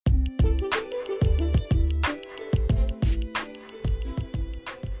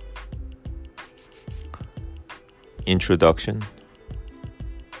Introduction.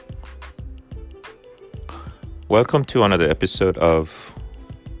 Welcome to another episode of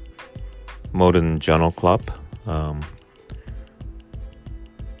Modern Journal Club.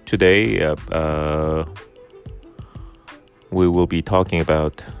 Today we will be talking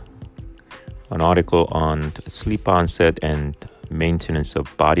about an article on sleep onset and maintenance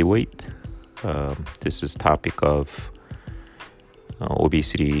of body weight. This is topic of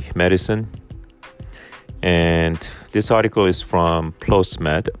obesity medicine. And this article is from PLoS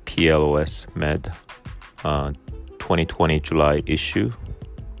Med, PLoS Med, 2020 July issue.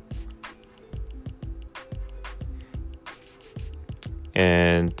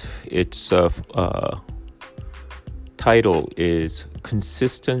 And its title is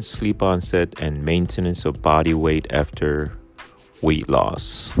Consistent Sleep Onset and Maintenance of Body Weight After Weight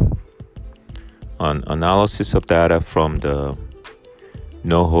Loss. An analysis of data from the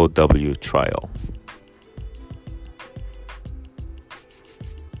NoHoW trial.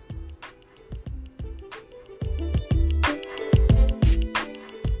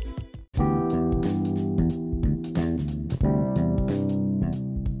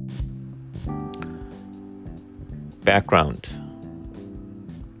 Background.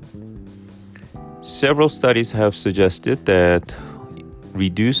 Several studies have suggested that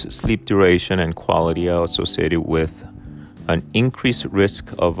reduced sleep duration and quality are associated with an increased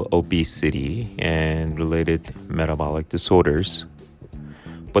risk of obesity and related metabolic disorders.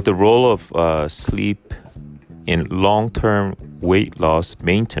 But the role of sleep in long-term weight loss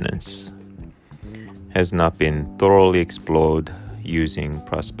maintenance has not been thoroughly explored using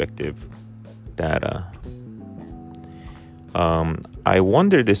prospective data. I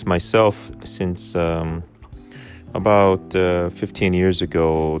wondered this myself since about 15 years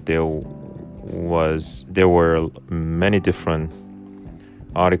ago there were many different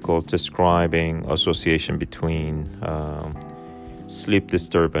articles describing association between sleep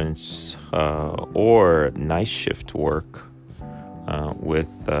disturbance or night shift work with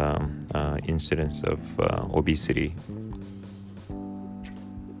incidence of obesity.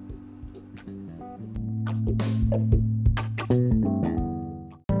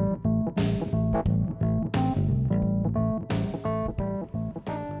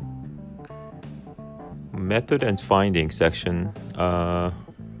 Method and findings section. The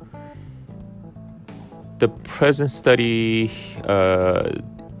present study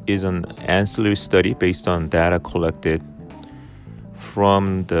is an ancillary study based on data collected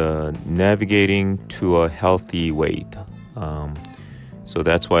from the Navigating to a Healthy Weight. So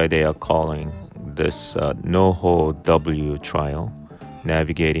that's why they are calling this NoHoW trial,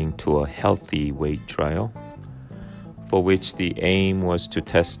 Navigating to a Healthy Weight trial, for which the aim was to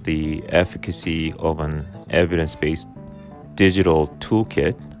test the efficacy of an evidence-based digital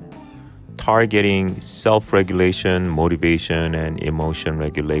toolkit targeting self-regulation, motivation, and emotion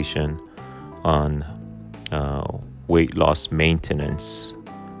regulation on weight loss maintenance.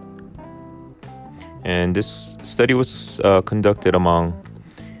 And this study was conducted among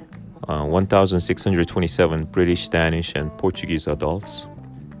 1,627 British, Danish, and Portuguese adults.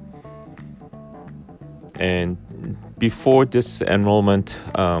 And before this enrollment,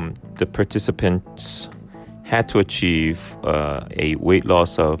 the participants had to achieve a weight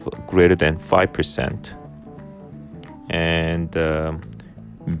loss of greater than 5% and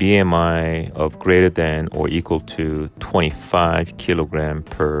BMI of greater than or equal to 25 kilogram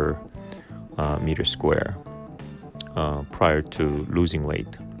per meter square prior to losing weight.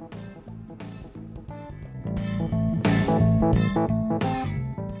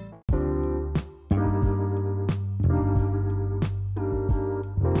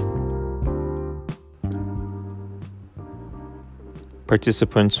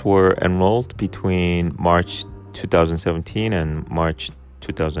 Participants were enrolled between March 2017 and March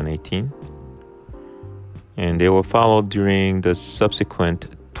 2018, and they were followed during the subsequent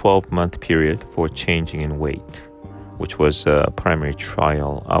 12-month period for changing in weight, which was a primary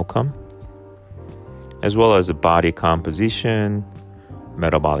trial outcome, as well as body composition,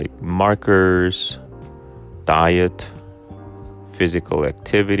 metabolic markers, diet, physical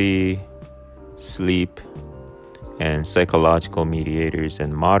activity, sleep, and psychological mediators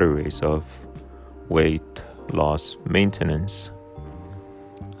and moderators of weight loss maintenance,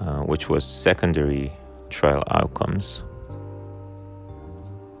 which was secondary trial outcomes.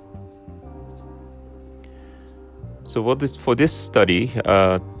 So for this study,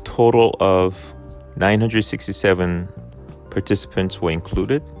 a total of 967 participants were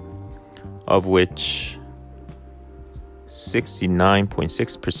included, of which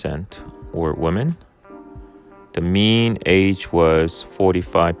 69.6% were women. The mean age was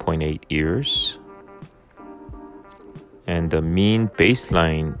 45.8 years. and the mean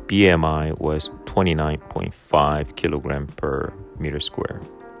baseline BMI was 29.5 kilogram per meter square.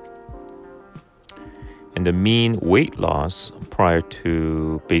 And the mean weight loss prior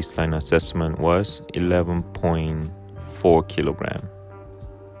to baseline assessment was 11.4 kilogram.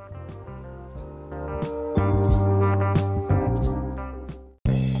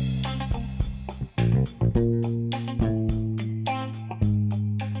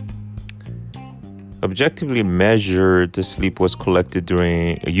 Objectively measured sleep was collected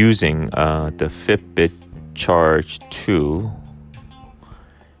using the Fitbit Charge 2,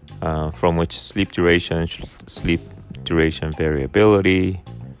 from which sleep duration variability,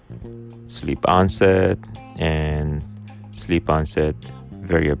 sleep onset, and sleep onset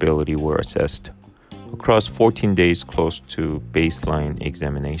variability were assessed across 14 days close to baseline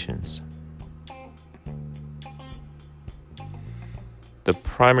examinations. The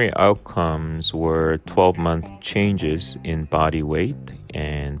primary outcomes were 12-month changes in body weight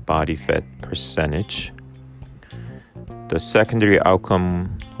and body fat percentage. The secondary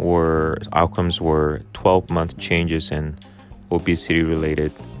outcomes were 12-month changes in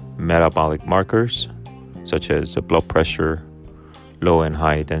obesity-related metabolic markers, such as blood pressure, low and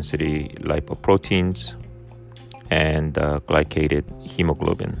high density lipoproteins, and glycated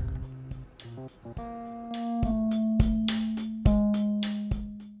hemoglobin.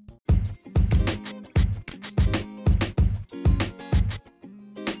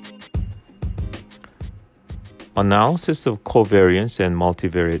 Analysis of covariance and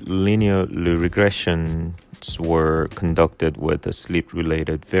multivariate linear regressions were conducted with the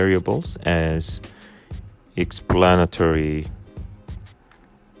sleep-related variables as explanatory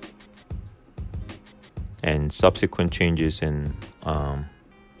and subsequent changes in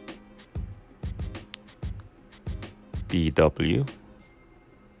BW,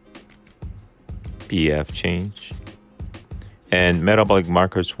 BF change, and metabolic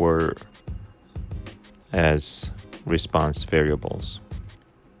markers were as response variables.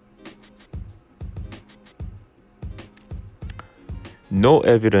 No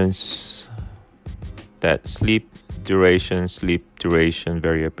evidence that sleep duration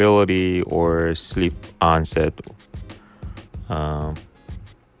variability, or sleep onset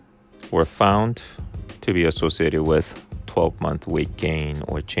were found to be associated with 12-month weight gain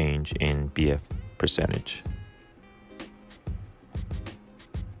or change in BF percentage.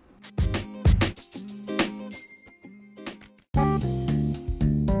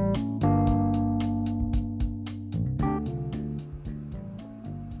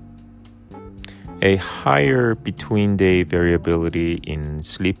 A higher between-day variability in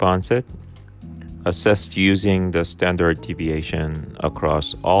sleep onset, assessed using the standard deviation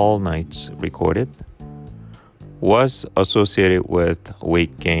across all nights recorded, was associated with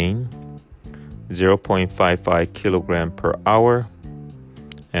weight gain 0.55 kilogram per hour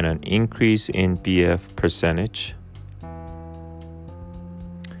and an increase in BF percentage.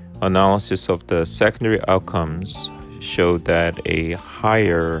 Analysis of the secondary outcomes showed that a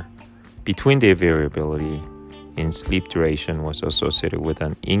higher between-day variability in sleep duration was associated with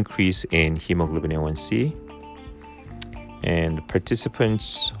an increase in hemoglobin A1C, and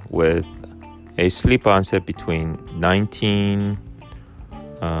participants with a sleep onset between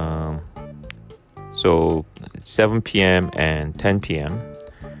 7 p.m. and 10 p.m.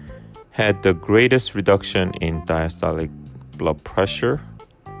 had the greatest reduction in diastolic blood pressure,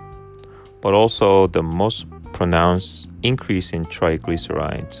 but also the most pronounced increase in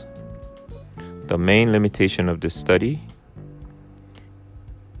triglycerides. The main limitation of this study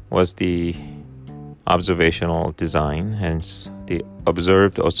was the observational design, hence the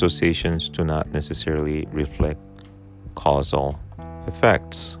observed associations do not necessarily reflect causal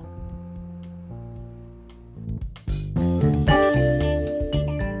effects.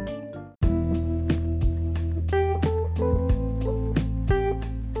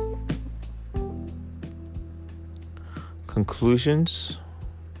 Conclusions.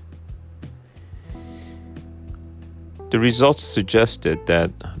 The results suggested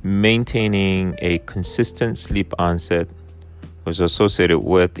that maintaining a consistent sleep onset was associated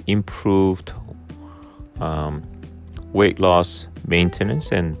with improved weight loss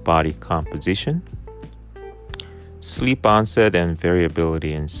maintenance and body composition. Sleep onset and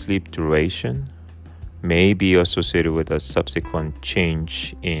variability in sleep duration may be associated with a subsequent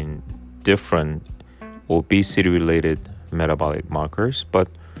change in different obesity-related metabolic markers, but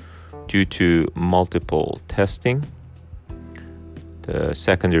due to multiple testing, the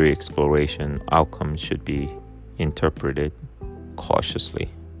secondary exploration outcomes should be interpreted cautiously.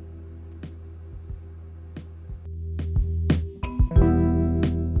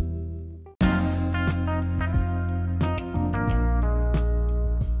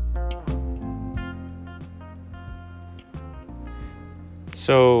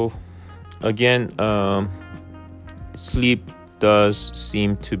 So again, sleep does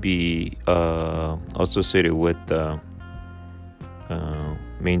seem to be associated with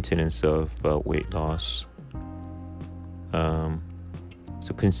maintenance of weight loss.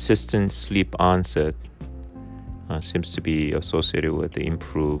 So consistent sleep onset seems to be associated with the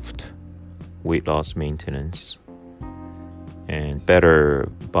improved weight loss maintenance and better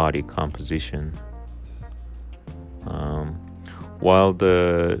body composition. While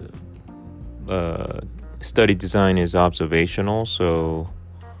the study design is observational, so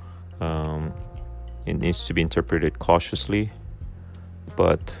it needs to be interpreted cautiously,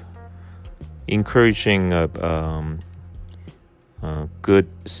 but encouraging good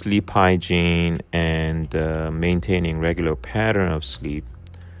sleep hygiene and maintaining regular pattern of sleep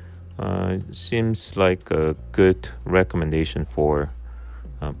seems like a good recommendation for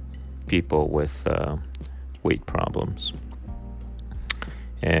people with weight problems.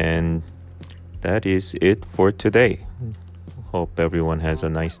 And that is it for today. Hope everyone has a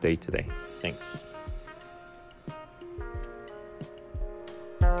nice day today. Thanks.